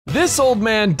This old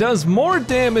man does more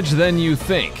damage than you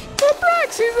think.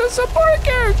 He's a support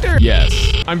character. Yes.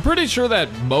 I'm pretty sure that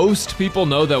most people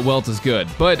know that Welt is good,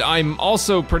 but I'm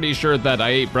also pretty sure that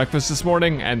I ate breakfast this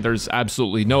morning and there's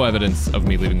absolutely no evidence of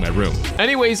me leaving my room.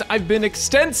 Anyways, I've been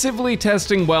extensively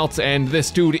testing Welt and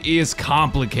this dude is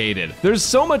complicated. There's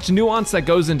so much nuance that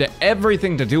goes into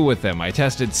everything to do with him. I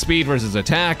tested speed versus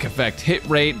attack, effect hit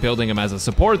rate, building him as a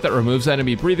support that removes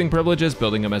enemy breathing privileges,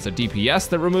 building him as a DPS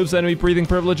that removes enemy breathing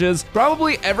privileges,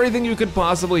 probably everything you could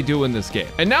possibly do in this game.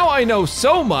 And now I know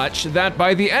so much that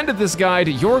by the end of this guide,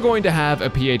 you're going to have a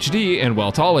PhD in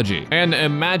Weltology. An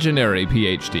imaginary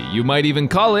PhD. You might even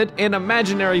call it an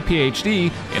imaginary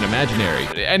PhD in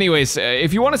imaginary. Anyways,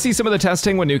 if you want to see some of the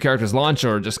testing when new characters launch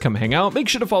or just come hang out, make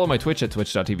sure to follow my Twitch at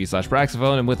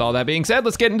twitch.tv/Braxophone. And with all that being said,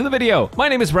 let's get into the video. My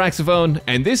name is Braxophone,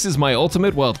 and this is my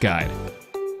ultimate Welt guide.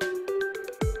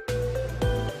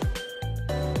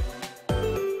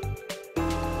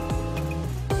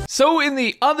 So in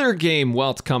the other game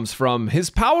Welt comes from, his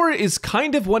power is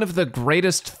kind of one of the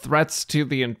greatest threats to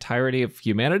the entirety of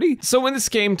humanity. So in this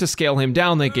game, to scale him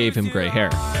down, they gave him gray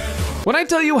hair. When I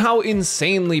tell you how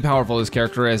insanely powerful this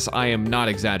character is, I am not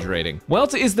exaggerating.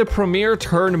 Welt is the premier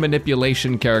turn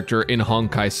manipulation character in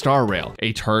Honkai Star Rail,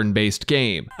 a turn-based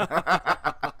game.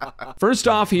 First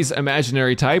off, he's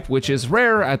imaginary type, which is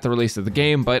rare at the release of the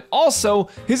game, but also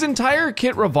his entire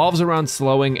kit revolves around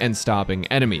slowing and stopping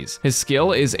enemies. His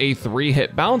skill is a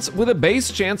 3-hit bounce with a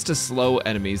base chance to slow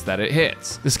enemies that it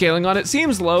hits. The scaling on it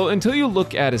seems low until you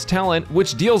look at his talent,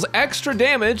 which deals extra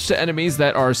damage to enemies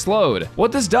that are slowed.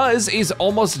 What this does is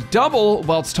almost double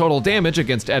Welt's total damage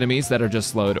against enemies that are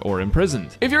just slowed or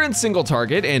imprisoned. If you're in single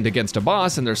target and against a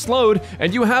boss and they're slowed,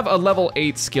 and you have a level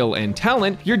 8 skill and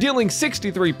talent, you're dealing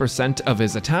 63% of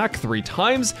his attack 3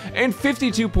 times and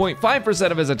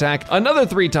 52.5% of his attack another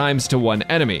 3 times to one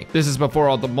enemy. This is before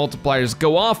all the multipliers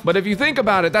go off, but if you think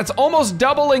about it, that's almost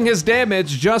doubling his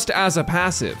damage just as a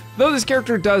passive. Though this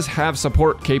character does have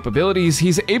support capabilities,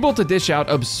 he's able to dish out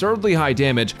absurdly high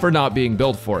damage for not being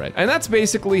built for it. And that's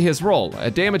basically his role, a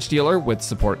damage dealer with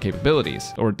support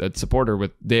capabilities, or a supporter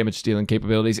with damage dealing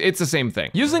capabilities. It's the same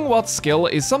thing. Using Welt's skill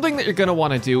is something that you're gonna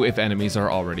wanna do if enemies are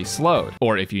already slowed,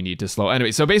 or if you need to slow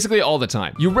enemies. So basically all the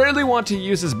time. You rarely want to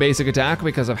use his basic attack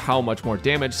because of how much more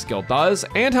damage skill does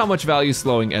and how much value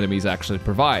slowing enemies actually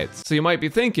provides. So you might be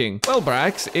thinking, well,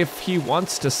 Brax, if he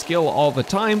wants to skill all the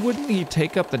time, wouldn't he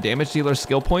take up the damage dealer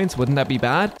skill points? Wouldn't that be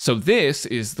bad? So this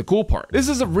is the cool part. This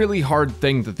is a really hard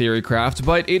thing to theory craft,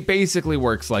 but it basically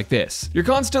works like this. You're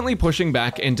constantly pushing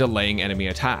back and delaying enemy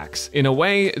attacks. In a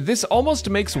way, this almost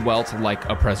makes Welt like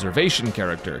a preservation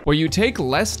character, where you take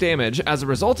less damage as a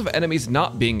result of enemies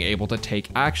not being able to take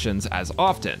actions as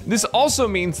often. This also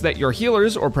means that your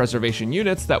healers or preservation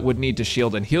units that would need to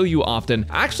shield and heal you often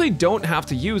actually don't have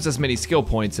to use as many skill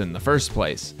points in the first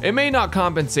place. It may not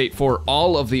compensate for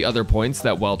all of the other points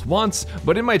that Welt wants,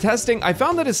 but in my testing, I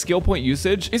found that his skill point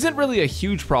usage isn't really a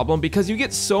huge problem because you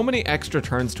get so many extra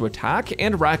turns to attack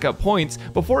and rack up points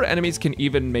before enemies can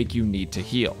even make you need to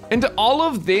heal. And all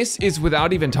of this is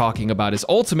without even talking about his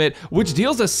ultimate, which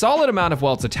deals a solid amount of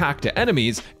Welt's attack to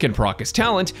enemies, can proc his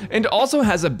talent, and also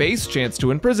has a base chance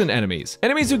to imprison enemies.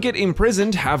 Enemies who get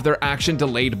imprisoned have their action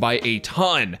delayed by a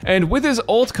ton, and with his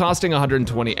ult costing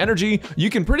 120 energy, you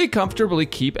can pretty comfortably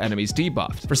keep enemies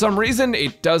debuffed. For some reason,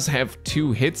 it does have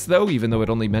 2 hits though, even though it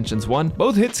only mentions 1.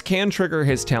 Both hits can trigger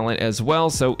his talent as well,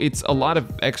 so it's a lot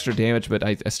of extra damage, but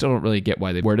I still don't really get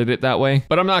why they worded it that way,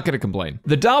 but I'm not gonna complain.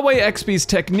 The Dawei XP's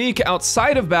technique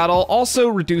outside of battle also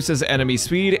reduces enemy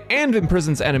speed and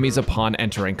imprisons enemies upon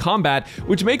entering combat,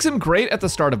 which makes him great at the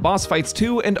start of boss fights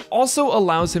too, and also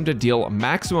allows him to deal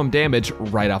maximum damage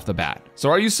right off the bat. So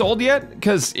are you sold yet?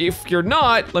 Because if you're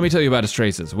not, let me tell you about his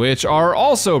traces, which are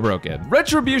also broken.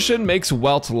 Retribution makes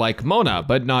Welt like Mona,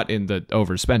 but not in the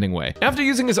overspending way. After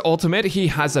using his ultimate, he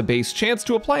has a base chance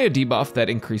to apply a debuff that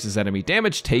increases enemy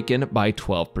damage taken by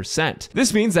 12%.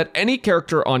 This means that any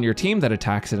character on your team that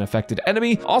attacks an affected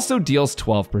enemy also deals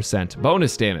 12%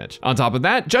 bonus damage. On top of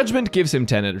that, Judgment gives him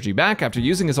 10 energy back after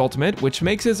using his ultimate, which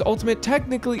makes his ultimate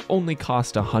technically only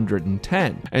cost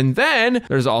 110. And then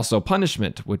there's also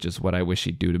Punishment, which is what I wish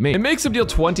he'd do to me. It makes him deal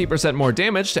 20% more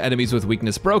damage to enemies with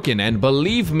weakness broken, and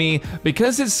believe me,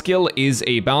 because his skill is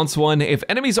a bounce one, if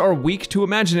enemies are weak to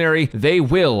imaginary, they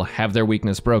will have their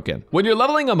weakness broken. When you're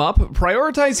leveling him up,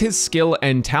 prioritize his skill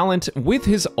and talent with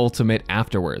his ultimate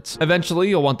afterwards. Eventually,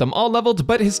 you'll want them all leveled,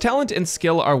 but his talent and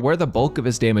skill are where the bulk of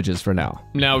his damage is for now.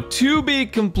 Now, to be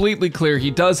completely clear,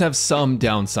 he does have some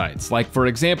downsides. Like, for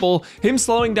example, him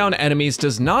slowing down enemies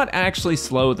does not actually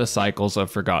slow the cycles of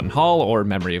Forgotten Hall or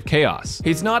Memory of Chaos. chaos.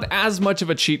 He's not as much of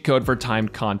a cheat code for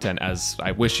timed content as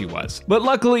I wish he was, but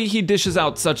luckily he dishes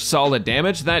out such solid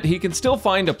damage that he can still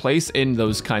find a place in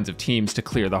those kinds of teams to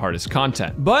clear the hardest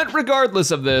content. But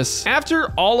regardless of this,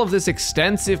 after all of this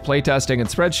extensive playtesting and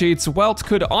spreadsheets, Welt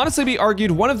could honestly be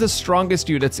argued one of the strongest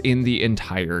units in the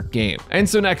entire game. And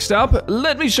so next up,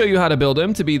 let me show you how to build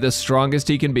him to be the strongest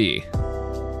he can be.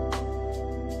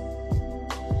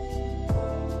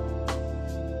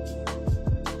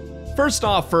 First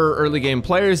off, for early game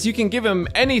players, you can give him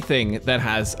anything that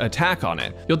has attack on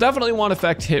it. You'll definitely want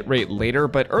affect hit rate later,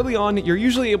 but early on, you're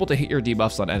usually able to hit your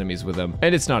debuffs on enemies with him,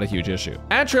 and it's not a huge issue.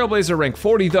 At Trailblazer rank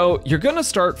 40 though, you're gonna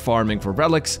start farming for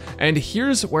relics, and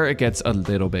here's where it gets a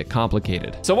little bit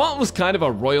complicated. So Welt was kind of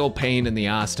a royal pain in the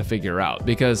ass to figure out,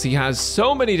 because he has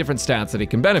so many different stats that he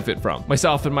can benefit from.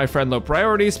 Myself and my friend Low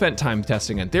Priority spent time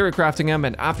testing and theory crafting him,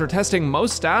 and after testing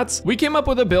most stats, we came up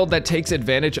with a build that takes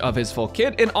advantage of his full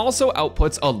kit and also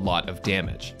outputs a lot of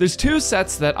damage. There's two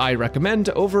sets that I recommend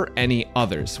over any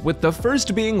others, with the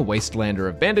first being Wastelander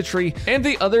of Banditry and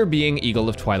the other being Eagle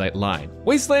of Twilight Line.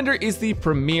 Wastelander is the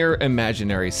premier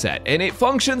imaginary set, and it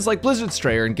functions like Blizzard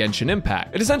Strayer in Genshin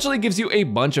Impact. It essentially gives you a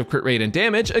bunch of crit rate and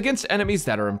damage against enemies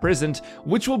that are imprisoned,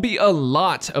 which will be a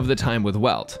lot of the time with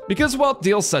Welt. Because Welt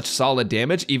deals such solid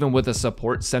damage even with a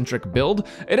support-centric build,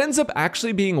 it ends up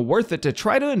actually being worth it to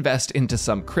try to invest into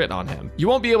some crit on him. You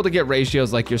won't be able to get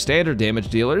ratios like your standard damage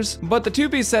dealers, but the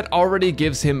 2-piece set already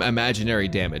gives him imaginary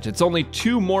damage. It's only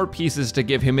 2 more pieces to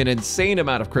give him an insane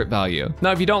amount of crit value.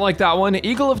 Now, if you don't like that one,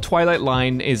 Eagle of Twilight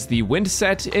Line is the wind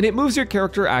set, and it moves your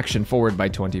character action forward by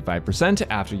 25%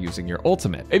 after using your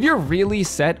ultimate. If you're really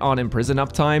set on imprison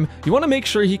uptime, you want to make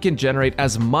sure he can generate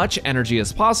as much energy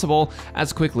as possible,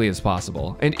 as quickly as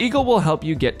possible, and Eagle will help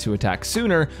you get to attack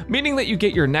sooner, meaning that you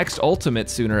get your next ultimate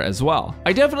sooner as well.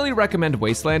 I definitely recommend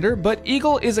Wastelander, but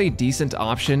Eagle is a decent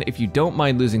option if you don't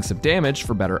mind losing some damage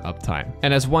for better uptime.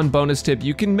 And as one bonus tip,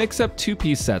 you can mix up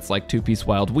 2-piece sets like 2-piece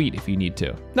Wild Wheat if you need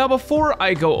to. Now, before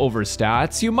I go over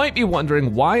stats, you might be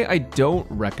wondering why I don't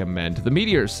recommend the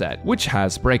Meteor set, which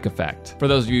has Break Effect. For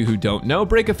those of you who don't know,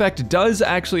 Break Effect does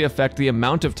actually affect the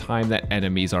amount of time that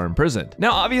enemies are imprisoned.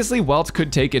 Now, obviously, Welt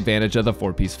could take advantage of the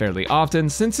 4-piece fairly often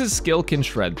since his skill can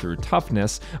shred through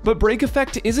toughness, but Break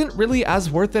Effect isn't really as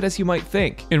worth it as you might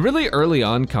think. In really early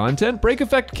on content, Break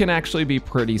Effect can actually be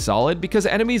pretty solid because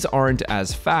enemies aren't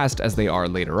as fast as they are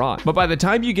later on. But by the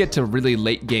time you get to really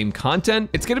late game content,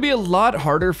 it's going to be a lot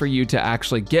harder for you to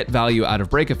actually get value out of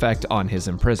Break Effect on his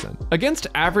imprison. Against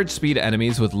average speed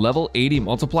enemies with level 80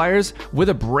 multipliers, with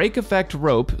a Break Effect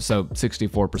rope, so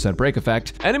 64% Break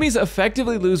Effect, enemies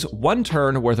effectively lose 1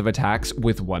 turn worth of attacks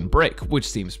with 1 break, which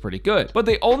seems pretty good. But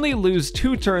they only lose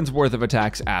 2 turns worth of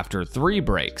attacks after 3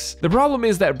 breaks. The problem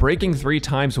is that breaking 3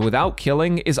 times without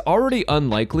killing is already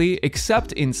unlikely,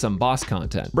 except in some boss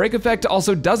content. Break Effect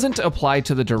also doesn't apply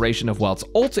to the duration of Welt's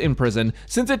ult in prison,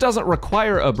 since it doesn't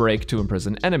require a break to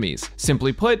imprison enemies.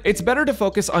 Simply put, it's better to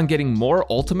focus on getting more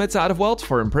ultimates out of Welt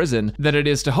for imprison than it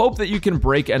is to hope that you can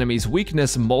break enemies'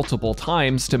 weakness multiple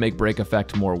times to make Break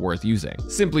Effect more worth using.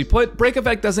 Simply put, Break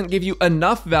Effect doesn't give you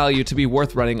enough value to be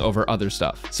worth running over other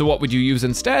stuff. So what would you use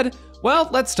instead? Well,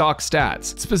 let's talk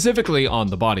stats, specifically on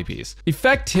the body piece.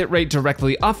 Effect hit rate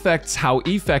directly affects how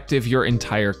effective your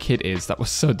entire kit is. That was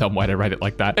so dumb, why'd I write it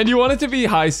like that? And you want it to be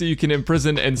high so you can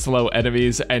imprison and slow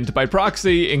enemies, and by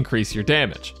proxy, increase your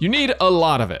damage. You need a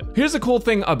lot of it. Here's a cool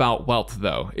thing about Welt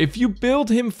though. If you build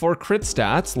him for crit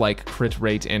stats, like crit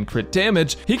rate and crit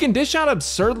damage, he can dish out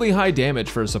absurdly high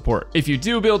damage for support. If you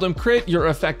do build him crit, your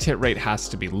effect hit rate has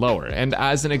to be lower, and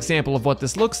as an example of what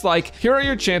this looks like, here are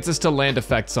your chances to land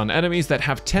effects on enemies that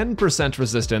have 10%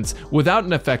 resistance without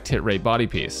an effect hit rate body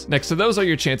piece. Next to those are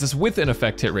your chances with an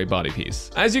effect hit rate body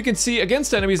piece. As you can see,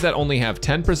 against enemies that only have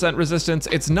 10% resistance,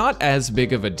 it's not as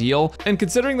big of a deal, and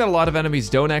considering that a lot of enemies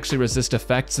don't actually resist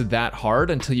effects that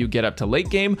hard until you get up to late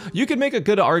game, you could make a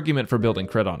good argument for building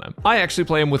crit on him. I actually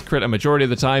play him with crit a majority of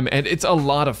the time, and it's a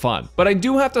lot of fun, but I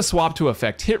do have to swap to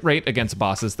effect hit rate against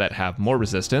bosses that have more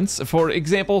resistance. For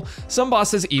example, some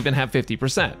bosses even have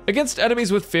 50%. Against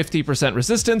enemies with 50%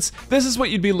 resistance, this is what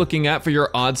you'd be looking at for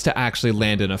your odds to actually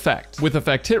land an effect. With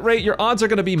effect hit rate, your odds are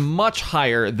going to be much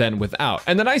higher than without.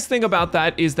 And the nice thing about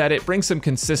that is that it brings some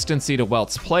consistency to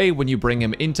Welt's play when you bring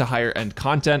him into higher end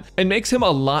content and makes him a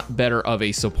lot better of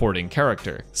a supporting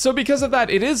character. So because of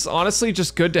that, it is honestly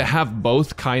just good to have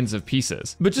both kinds of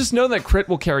pieces. But just know that crit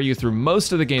will carry you through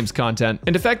most of the game's content,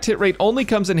 and effect hit rate only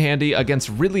comes in handy against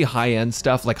really high end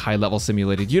stuff like high level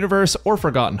simulated universe or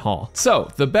Forgotten Hall.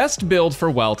 So the best build for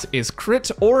Welt is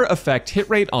crit or effect hit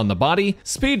rate on the body,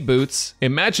 speed boots,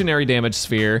 imaginary damage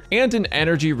sphere, and an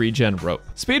energy regen rope.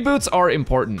 Speed boots are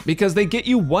important because they get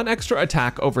you 1 extra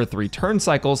attack over 3 turn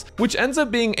cycles, which ends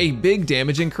up being a big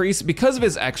damage increase because of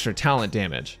his extra talent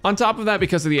damage. On top of that,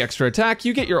 because of the extra attack,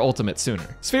 you get your ultimate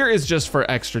sooner. Sphere is just for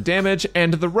extra damage,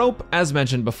 and the rope, as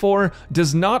mentioned before,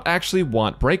 does not actually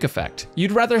want break effect.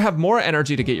 You'd rather have more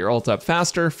energy to get your ult up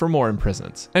faster for more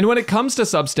imprisons. And when it comes to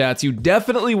substats, you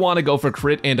definitely want to go for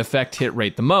crit and effect hit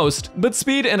rate the most, but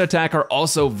speed and attack are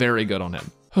also very good on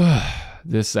him.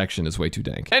 This section is way too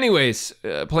dank. Anyways,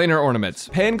 planar ornaments.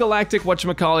 Pan-galactic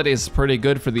whatchamacallit is pretty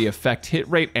good for the effect hit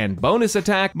rate and bonus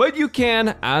attack, but you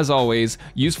can, as always,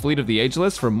 use Fleet of the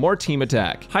Ageless for more team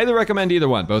attack. Highly recommend either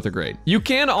one, both are great. You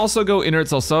can also go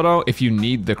Inerts El Soto if you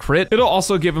need the crit. It'll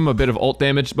also give him a bit of ult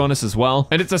damage bonus as well,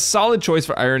 and it's a solid choice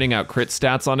for ironing out crit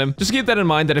stats on him. Just keep that in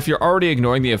mind that if you're already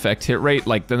ignoring the effect hit rate,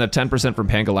 then the 10% from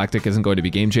Pan-galactic isn't going to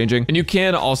be game changing, and you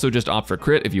can also just opt for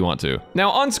crit if you want to. Now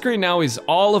on screen now is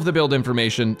all of the build information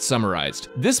summarized.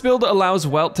 This build allows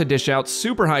Welt to dish out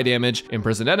super high damage,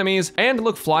 imprison enemies, and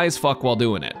look fly as fuck while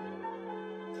doing it.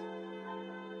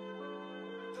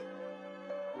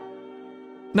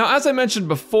 Now, as I mentioned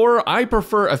before, I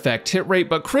prefer effect hit rate,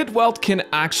 but crit Welt can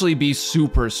actually be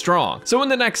super strong. So in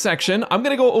the next section, I'm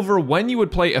gonna go over when you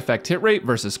would play effect hit rate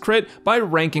versus crit by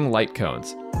ranking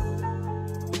Lightcones.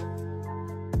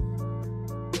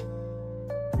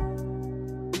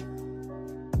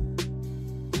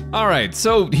 Alright,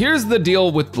 so here's the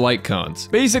deal with Lightcones.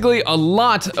 Basically, a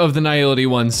lot of the Nihility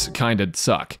ones kinda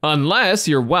suck. Unless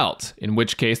you're Welt, in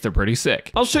which case they're pretty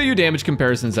sick. I'll show you damage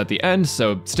comparisons at the end,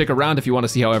 so stick around if you want to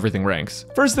see how everything ranks.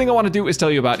 First thing I want to do is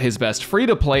tell you about his best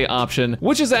free-to-play option,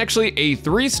 which is actually a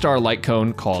 3-star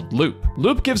Lightcone called Loop.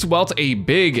 Loop gives Welt a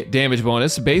big damage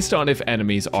bonus based on if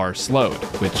enemies are slowed,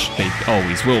 which they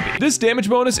always will be. This damage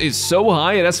bonus is so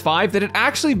high at S5 that it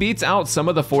actually beats out some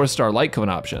of the 4-star Lightcone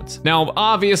options. Now,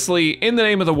 obviously, In the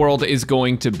Name of the World is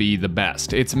going to be the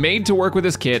best. It's made to work with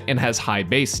his kit and has high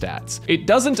base stats. It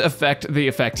doesn't affect the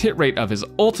effect hit rate of his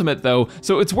ultimate though,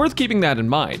 so it's worth keeping that in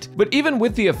mind. But even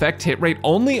with the effect hit rate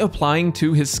only applying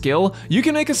to his skill, you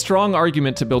can make a strong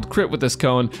argument to build crit with this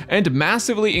cone and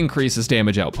massively increase his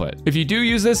damage output. If you do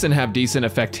use this and have decent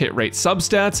effect hit rate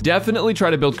substats, definitely try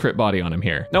to build crit body on him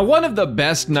here. Now, one of the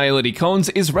best Nihility cones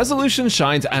is Resolution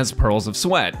Shines as Pearls of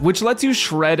Sweat, which lets you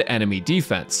shred enemy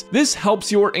defense. This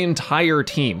helps your entire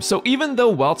team, so even though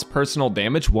Welt's personal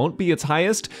damage won't be its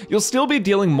highest, you'll still be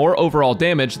dealing more overall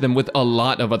damage than with a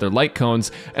lot of other light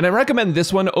cones, and I recommend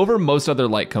this one over most other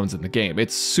light cones in the game.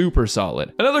 It's super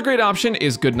solid. Another great option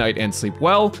is Good Night and Sleep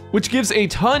Well, which gives a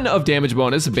ton of damage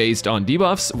bonus based on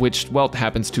debuffs, which Welt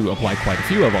happens to apply quite a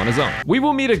few of on his own. We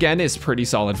Will Meet Again is pretty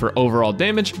solid for overall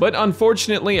damage, but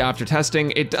unfortunately after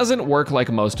testing, it doesn't work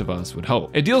like most of us would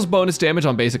hope. It deals bonus damage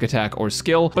on basic attack or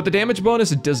skill, but the damage bonus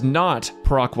does not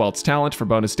proc Welt's talent for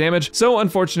bonus damage, so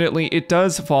unfortunately it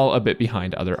does fall a bit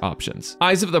behind other options.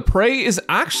 Eyes of the Prey is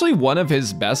actually one of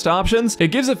his best options.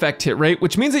 It gives effect hit rate,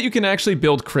 which means that you can actually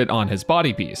build crit on his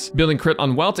body piece. Building crit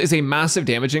on Welt is a massive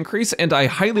damage increase, and I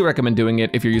highly recommend doing it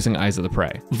if you're using Eyes of the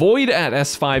Prey. Void at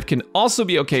S5 can also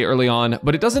be okay early on,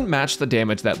 but it doesn't match the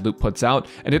damage that Loop puts out,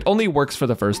 and it only works for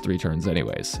the first 3 turns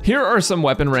anyways. Here are some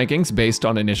weapon rankings based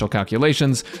on initial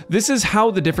calculations. This is how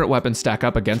the different weapons stack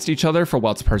up against each other for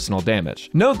Welt's personal damage.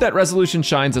 Note that Resolution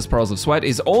Shines as Pearls of Sweat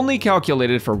is only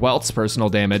calculated for Welt's personal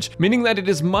damage, meaning that it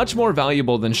is much more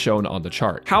valuable than shown on the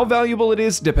chart. How valuable it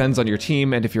is depends on your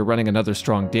team and if you're running another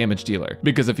strong damage dealer,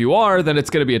 because if you are, then it's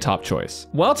going to be a top choice.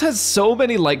 Welt has so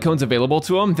many light cones available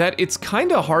to him that it's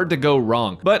kinda hard to go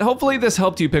wrong, but hopefully this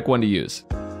helped you pick one to use.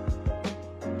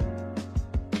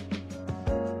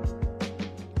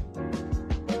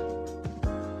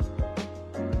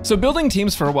 So building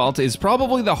teams for Welt is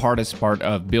probably the hardest part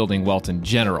of building Welt in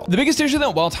general. The biggest issue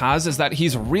that Welt has is that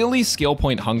he's really skill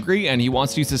point hungry and he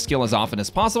wants to use his skill as often as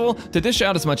possible to dish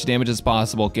out as much damage as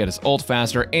possible, get his ult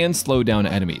faster, and slow down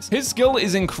enemies. His skill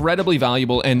is incredibly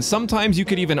valuable, and sometimes you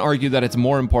could even argue that it's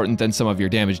more important than some of your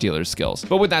damage dealer's skills.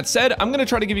 But with that said, I'm gonna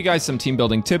try to give you guys some team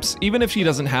building tips, even if he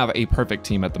doesn't have a perfect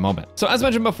team at the moment. So as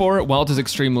mentioned before, Welt is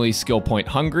extremely skill point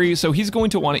hungry, so he's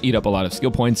going to want to eat up a lot of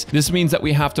skill points. This means that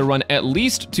we have to run at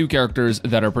least 2 characters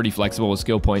that are pretty flexible with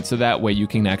skill points, so that way you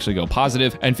can actually go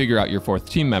positive and figure out your 4th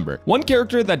team member. One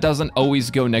character that doesn't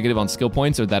always go negative on skill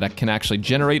points, or that can actually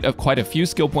generate quite a few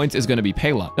skill points, is going to be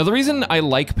Pela. Now the reason I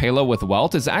like Pela with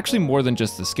Welt is actually more than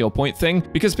just the skill point thing,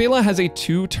 because Pela has a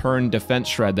 2-turn defense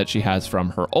shred that she has from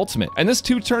her ultimate, and this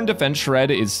 2-turn defense shred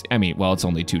is, well, it's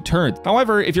only 2 turns.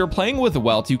 However, if you're playing with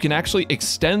Welt, you can actually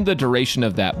extend the duration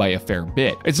of that by a fair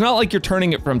bit. It's not like you're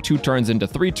turning it from 2 turns into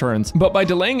 3 turns, but by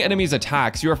delaying enemies'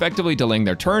 attacks, attacks, you're effectively delaying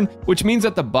their turn, which means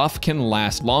that the buff can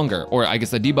last longer, or I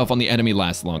guess the debuff on the enemy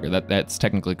lasts longer. That's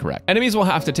technically correct. Enemies will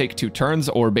have to take 2 turns,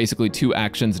 or basically 2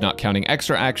 actions, not counting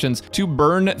extra actions, to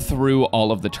burn through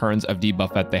all of the turns of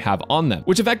debuff that they have on them,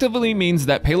 which effectively means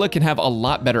that Pela can have a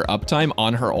lot better uptime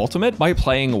on her ultimate by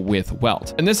playing with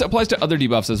Welt. And this applies to other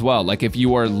debuffs as well, like if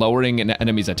you are lowering an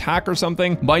enemy's attack or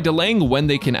something, by delaying when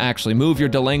they can actually move, you're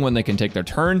delaying when they can take their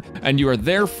turn, and you are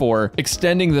therefore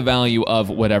extending the value of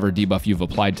whatever debuff you've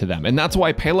applied to them. And that's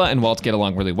why Pela and Welt get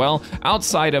along really well,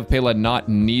 outside of Pela not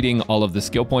needing all of the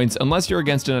skill points unless you're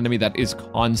against an enemy that is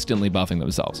constantly buffing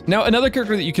themselves. Now, another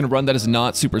character that you can run that is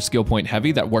not super skill point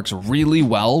heavy that works really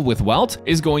well with Welt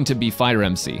is going to be Fire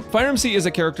MC. Fire MC is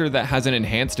a character that has an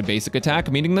enhanced basic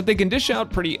attack, meaning that they can dish out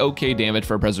pretty okay damage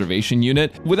for a preservation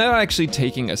unit without actually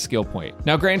taking a skill point.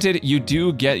 Now, granted, you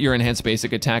do get your enhanced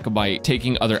basic attack by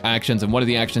taking other actions, and one of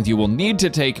the actions you will need to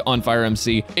take on Fire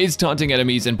MC is taunting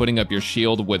enemies and putting up your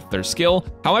shield with their skill.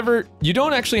 However, you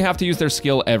don't actually have to use their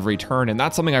skill every turn, and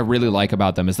that's something I really like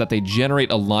about them, is that they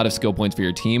generate a lot of skill points for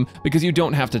your team because you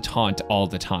don't have to taunt all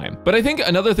the time. But I think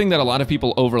another thing that a lot of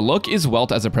people overlook is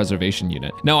Welt as a preservation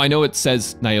unit. Now, I know it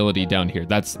says Nihility down here.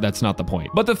 That's not the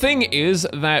point. But the thing is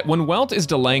that when Welt is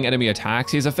delaying enemy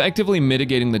attacks, he's effectively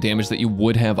mitigating the damage that you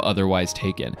would have otherwise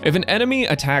taken. If an enemy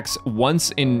attacks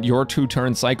once in your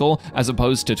 2-turn cycle, as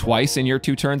opposed to twice in your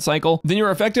 2-turn cycle, then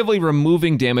you're effectively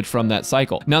removing damage from that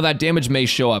cycle. Now, that damage may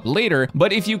show up later,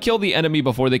 but if you kill the enemy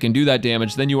before they can do that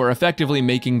damage, then you are effectively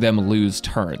making them lose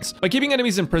turns. By keeping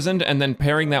enemies imprisoned and then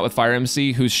pairing that with Fire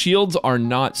MC, whose shields are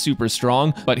not super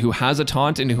strong, but who has a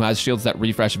taunt and who has shields that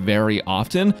refresh very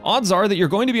often, odds are that you're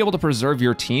going to be able to preserve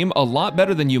your team a lot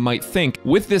better than you might think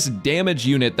with this damage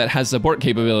unit that has support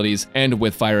capabilities and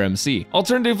with Fire MC.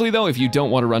 Alternatively though, if you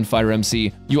don't want to run Fire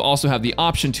MC, you also have the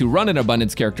option to run an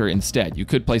Abundance character instead. You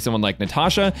could play someone like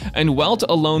Natasha, and Welt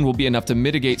alone will be enough to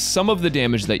mitigate some of the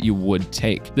damage that you would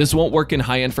take. This won't work in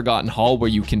high-end Forgotten Hall, where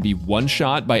you can be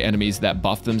one-shot by enemies that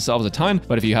buff themselves a ton,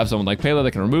 but if you have someone like Pela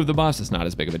that can remove the buffs, it's not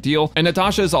as big of a deal. And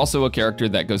Natasha is also a character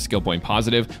that goes skill point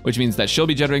positive, which means that she'll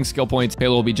be generating skill points,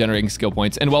 Pela will be generating skill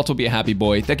points, and Welt will be a happy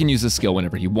boy that can use his skill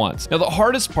whenever he wants. Now, the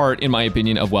hardest part, in my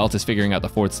opinion, of Welt is figuring out the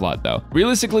 4th slot, though.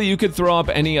 Realistically, you could throw up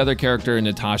any other character in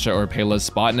Natasha or Pela's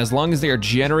spot, and as long as they are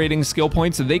generating skill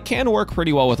points, they can work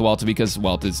pretty well with Welt because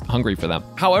Welt is hungry for them.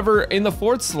 However, in the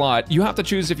 4th slot, you have to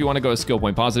choose if you want to go a skill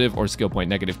point positive or skill point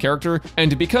negative character,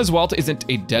 and because Welt isn't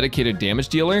a dedicated damage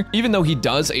dealer, even though he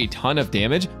does a ton of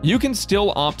damage, you can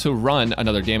still opt to run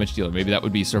another damage dealer. Maybe that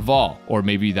would be Serval, or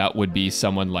maybe that would be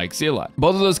someone like Zila.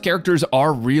 Both of those characters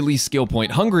are really skill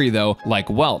point hungry though, like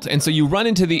Welt, and so you run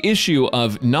into the issue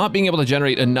of not being able to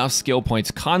generate enough skill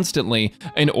points constantly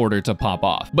in order to pop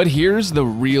off. But here's the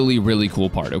really cool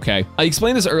part, okay? I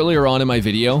explained this earlier on in my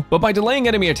video, but by delaying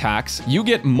enemy attacks, you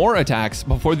get more attacks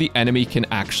before the enemy can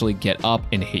actually get up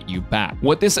and hit you back.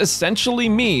 What this essentially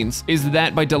means is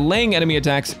that by delaying enemy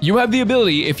attacks, you have the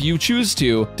ability, if you choose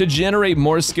to generate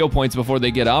more skill points before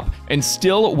they get up, and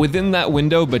still within that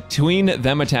window between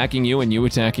them attacking you and you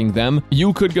attacking them,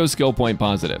 you could go skill point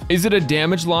positive. Is it a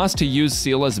damage loss to use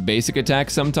Sila's basic attack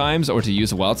sometimes, or to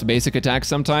use Welt's basic attack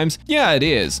sometimes? Yeah, it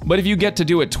is. But if you get to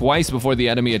do it twice before the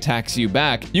enemy attacks you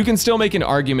back, you can still make an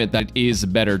argument that it is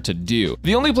better to do.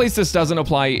 The only place this doesn't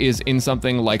apply is in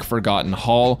something like Forgotten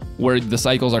Hall, where the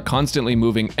cycles are constantly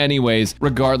moving anyways,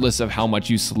 regardless of how much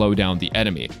you slow down the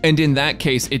enemy. And in that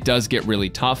case, it does get really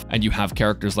tough, and you have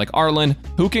characters like Arlen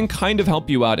who can kind of help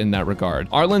you out in that regard.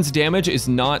 Arlen's damage is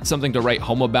not something to write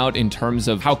home about in terms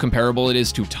of how comparable it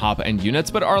is to top-end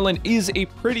units, but Arlen is a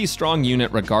pretty strong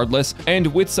unit regardless, and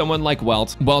with someone like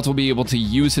Welt will be able to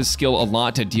use his skill a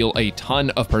lot to deal a ton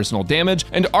of personal damage,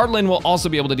 and Arlen will also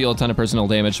be able to deal a ton of personal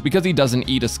damage because he doesn't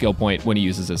eat a skill point when he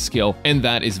uses his skill, and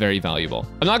that is very valuable.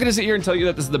 I'm not going to sit here and tell you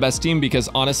that this is the best team because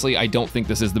honestly, I don't think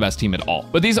this is the best team at all.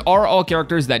 But these are all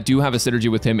characters that do have a synergy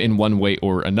with him in one way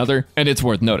or another, and it's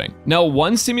worth noting. Now,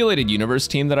 one simulated universe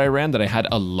team that I ran that I had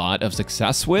a lot of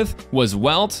success with was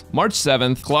Welt, March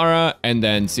 7th, Clara, and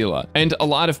then Sila. And a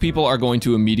lot of people are going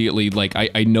to immediately, like,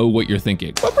 I know what you're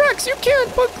thinking. But Brax, you can't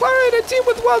put Clara in a team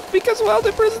with Welt because Welt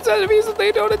imprisons enemies and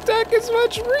they don't attack as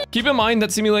much. Keep in mind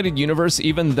that simulated universe,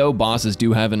 even though bosses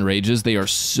do have enrages, they are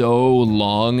so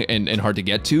long and hard to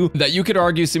get to that you could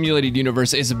argue simulated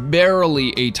universe is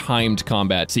barely a timed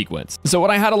combat sequence. So what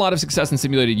I had a lot of success in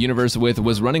simulated universe with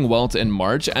was running Welt and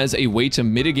March as a way to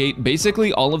mitigate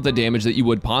basically all of the damage that you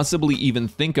would possibly even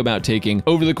think about taking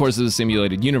over the course of the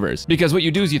simulated universe. Because what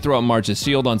you do is you throw out March's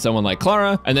shield on someone like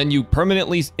Clara, and then you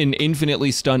permanently and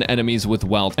infinitely stun enemies with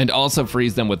Welt and also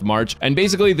freeze them with March, and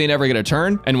basically they never get a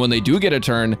turn, and when they do get a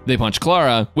turn, they punch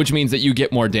Clara, which means that you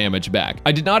get more damage back.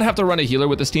 I did not have to run a healer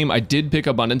with this team. I did pick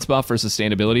Abundance buff for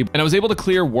sustainability, and I was able to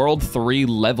clear World 3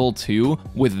 level 2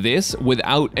 with this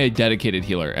without a dedicated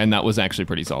healer, and that was actually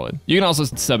pretty solid. You can also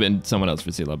sub in someone else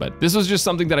for Sela, but this was just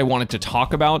something that I wanted to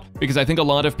talk about because I think a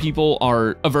lot of people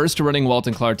are averse to running Welt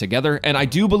and Clara together, and I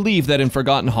do believe that in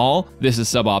Forgotten Hall, this is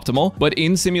suboptimal, but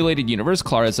in Simulated Universe,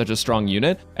 Clara is such a strong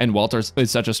unit, and Welt is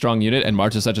such a strong unit, and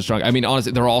March is such a strong, I mean,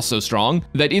 honestly, they're all so strong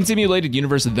that in Simulated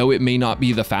Universe, though it may not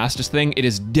be the fastest thing, it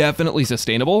is definitely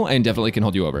sustainable and definitely can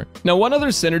hold you over. Now, one other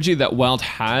synergy that Welt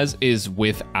has is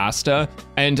with Asta,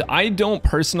 and I don't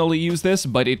personally use this,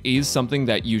 but it is something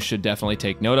that you should definitely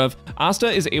take note of.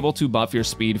 Asta is able to buff your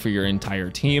speed for your entire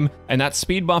team, and that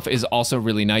speed buff is also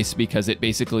really nice because it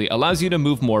basically allows you to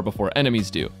move more before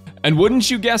enemies do. And wouldn't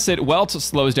you guess it, Welt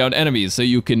slows down enemies so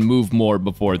you can move more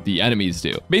before the enemies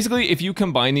do. Basically, if you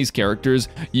combine these characters,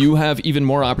 you have even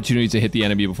more opportunity to hit the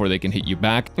enemy before they can hit you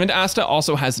back. And Asta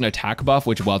also has an attack buff,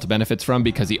 which Welt benefits from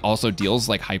because he also deals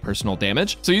like high personal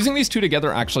damage. So using these two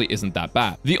together actually isn't that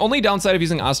bad. The only downside of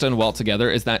using Asta and Welt together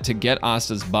is that to get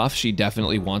Asta's buff, she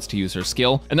definitely wants to use her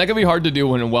skill, and that can be hard to do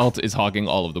when Welt is hogging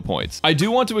all of the points. I do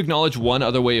want to acknowledge one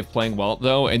other way of playing Welt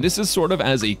though, and this is sort of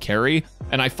as a carry,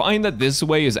 and I find that this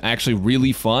way is actually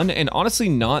really fun and honestly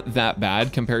not that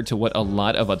bad compared to what a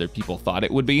lot of other people thought it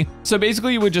would be. So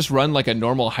basically you would just run like a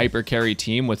normal hyper carry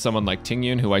team with someone like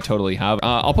Tingyun, who I totally have.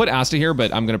 I'll put Asta here,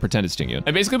 but I'm gonna pretend it's Tingyun.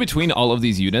 And basically between all of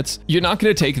these units, you're not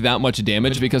gonna take that much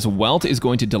damage because Welt is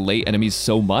going to delay enemies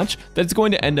so much that it's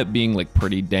going to end up being like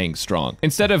pretty dang strong.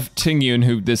 Instead of Tingyun,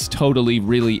 who this totally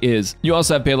really is, you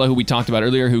also have Bela, who we talked about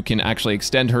earlier, who can actually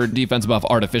extend her defense buff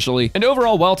artificially. And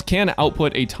overall, Welt can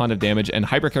output a ton of damage, and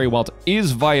hyper carry Welt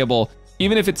is viable.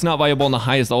 Even if it's not viable in the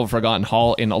highest level of Forgotten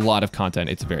Hall, in a lot of content,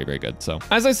 it's very, very good. So,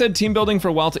 as I said, team building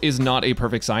for Welt is not a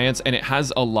perfect science, and it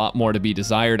has a lot more to be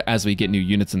desired as we get new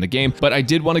units in the game, but I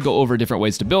did want to go over different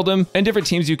ways to build them, and different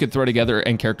teams you could throw together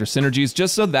and character synergies,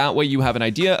 just so that way you have an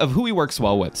idea of who he works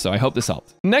well with, so I hope this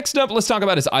helped. Next up, let's talk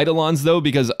about his Eidolons, though,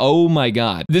 because oh my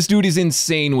god, this dude is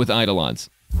insane with Eidolons.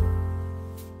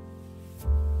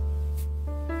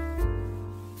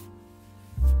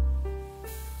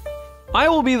 I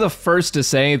will be the first to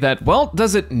say that Welt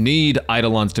doesn't need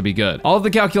Eidolons to be good. All of the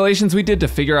calculations we did to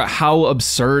figure out how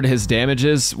absurd his damage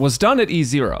is was done at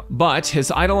E0, but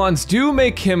his Eidolons do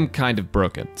make him kind of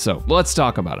broken, so let's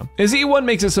talk about him. His E1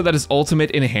 makes it so that his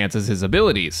ultimate enhances his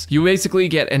abilities. You basically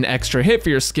get an extra hit for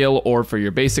your skill or for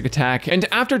your basic attack, and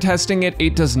after testing it,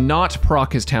 it does not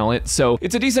proc his talent, so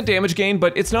it's a decent damage gain,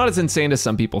 but it's not as insane as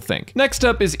some people think. Next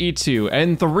up is E2,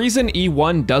 and the reason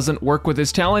E1 doesn't work with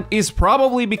his talent is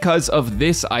probably because of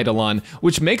this Eidolon,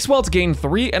 which makes Welt gain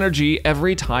 3 energy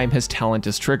every time his talent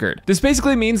is triggered. This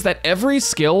basically means that every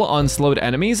skill on slowed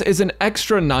enemies is an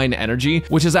extra 9 energy,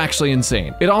 which is actually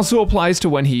insane. It also applies to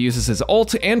when he uses his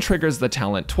ult and triggers the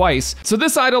talent twice, so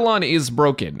this Eidolon is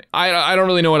broken. I don't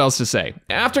really know what else to say.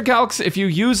 After calcs, if you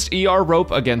used ER rope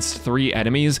against 3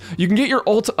 enemies, you can get your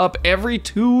ult up every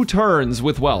 2 turns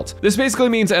with Welt. This basically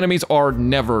means enemies are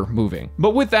never moving.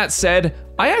 But with that said,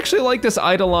 I actually like this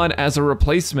Eidolon as a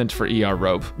replacement for ER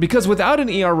rope, because without an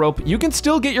ER rope, you can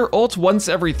still get your ult once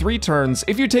every 3 turns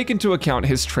if you take into account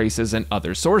his traces and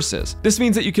other sources. This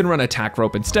means that you can run attack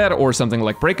rope instead, or something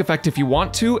like break effect if you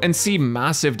want to, and see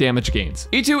massive damage gains.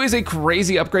 E2 is a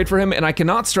crazy upgrade for him, and I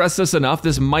cannot stress this enough,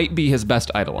 this might be his best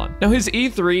Eidolon. Now his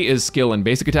E3 is skill and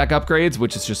basic attack upgrades,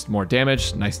 which is just more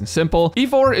damage, nice and simple.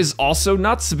 E4 is also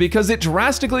nuts because it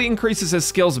drastically increases his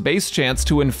skill's base chance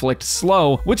to inflict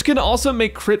slow, which can also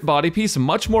make crit body piece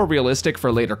much more realistic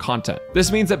for later content.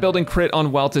 This means that building crit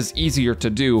on Welt is easier to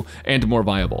do and more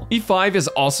viable. E5 is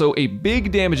also a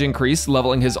big damage increase,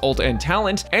 leveling his ult and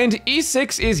talent, and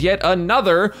E6 is yet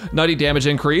another nutty damage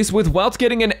increase, with Welt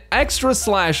getting an extra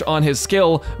slash on his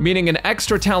skill, meaning an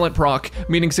extra talent proc,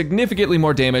 meaning significantly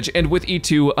more damage, and with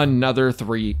E2, another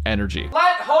 3 energy.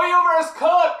 Let Hoyoverse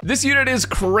cook! This unit is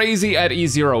crazy at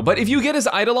E0, but if you get his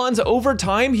Eidolons over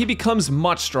time, he becomes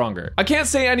much stronger. I can't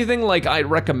say anything like I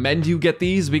recommend you get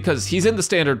these because he's in the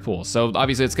standard pool, so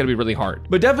obviously it's gonna be really hard.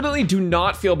 But definitely do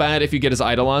not feel bad if you get his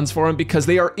Eidolons for him because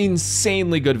they are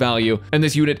insanely good value, and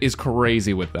this unit is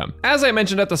crazy with them. As I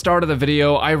mentioned at the start of the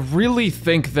video, I really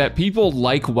think that people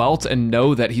like Welt and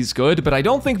know that he's good, but I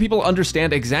don't think people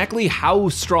understand exactly how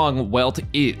strong Welt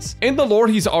is. In the lore,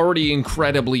 he's already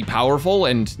incredibly powerful,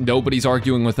 and nobody's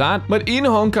arguing with that, but in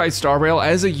Honkai Star Rail,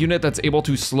 as a unit that's able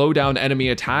to slow down enemy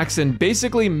attacks and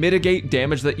basically mitigate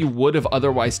damage that you would have have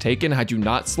otherwise taken had you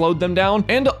not slowed them down,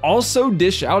 and also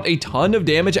dish out a ton of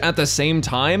damage at the same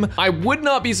time, I would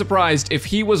not be surprised if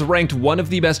he was ranked one of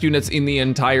the best units in the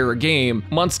entire game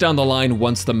months down the line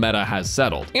once the meta has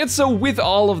settled. And so with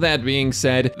all of that being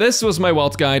said, this was my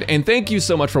Welt guide, and thank you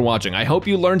so much for watching. I hope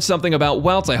you learned something about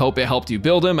Welt. I hope it helped you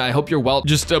build him. I hope your Welt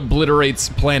just obliterates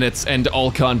planets and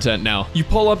all content now. You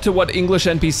pull up to what English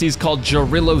NPCs call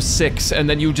Jarrillo 6, and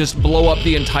then you just blow up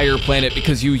the entire planet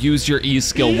because you used your E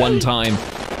skill one time.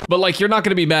 But like, you're not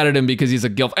gonna be mad at him because he's a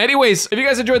gilf. Anyways, if you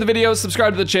guys enjoyed the video,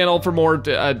 subscribe to the channel for more.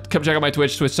 Come check out my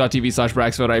Twitch,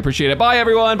 twitch.tv/Braxford. I appreciate it. Bye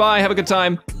everyone, bye, have a good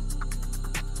time.